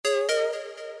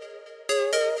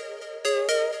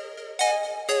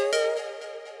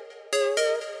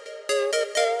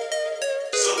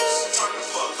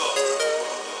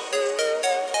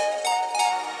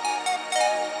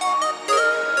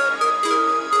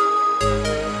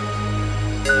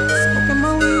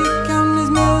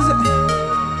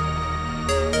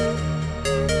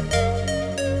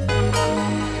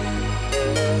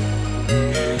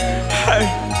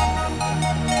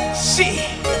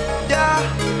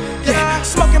Yeah,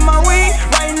 smoking my weed,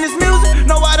 writing this music.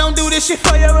 No, I don't do this shit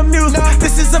for your amusement.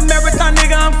 This is a marathon,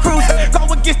 nigga, I'm cruising.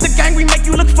 Go against the gang, we make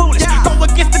you look foolish. Go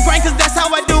against the grain, cause that's how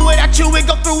I do it. I chew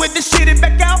it, go through it, this shit it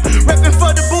back out. Reppin'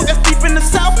 for the boot, that's deep in the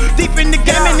south. Deep in the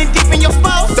game and then deep in your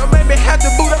spouse. Don't make me have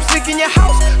to boot up, sneak in your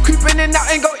house. Creeping in and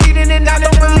out and go eating and out.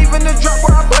 Don't believe in the drop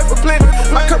where I play for plenty.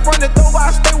 My cup running though,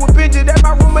 I stay with Benji. That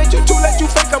my roommate, you too late,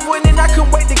 you fake, I'm winning. I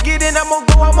couldn't wait to get in, I'm on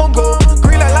go.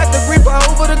 Green light like the green for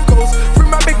over the coast. Free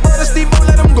my big brother Steve,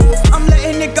 let him go. I'm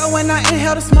letting it go when I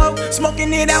inhale the smoke.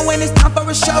 Smoking it out when it's time for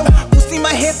a show. Boosting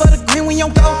my head for the green when you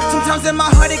go. Sometimes in my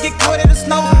heart it get cold in the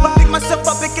snow. But pick myself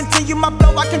up and continue my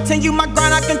flow. I continue my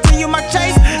grind, I continue my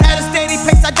chase. At a steady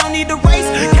pace, I don't need to race.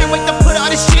 Can't wait to put all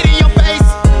this shit in your face.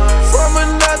 From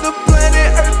another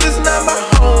planet, Earth is not my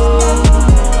home.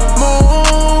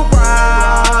 Moon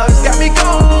rise, got me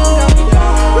going.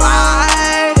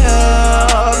 Light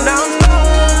up, now I'm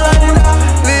stoned.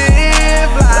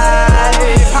 Live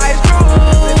life, high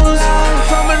cruise.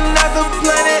 From another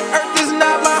planet, Earth is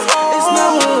not my home.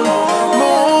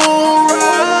 Moon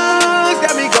rise,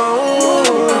 got me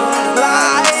going.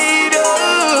 Light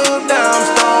up, now I'm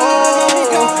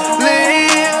stoned.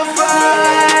 Live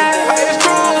life, high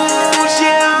cruise.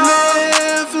 Yeah,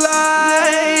 live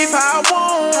life how I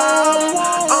want.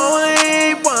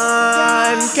 Only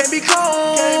one can be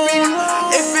cloned.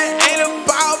 If it ain't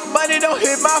about money, don't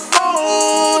hit my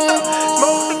phone.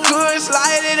 Smoke the good,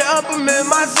 slide it up, I'm in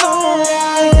my zone.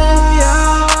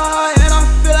 Yeah, and I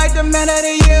feel like the man of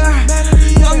the year.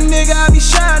 Young nigga, I be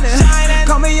shining.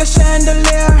 Call me a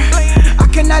chandelier. I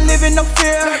cannot live in no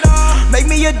fear. Make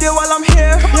me a deal while I'm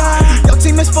here. Your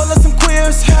team is full of some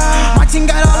queers. My team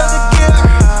got all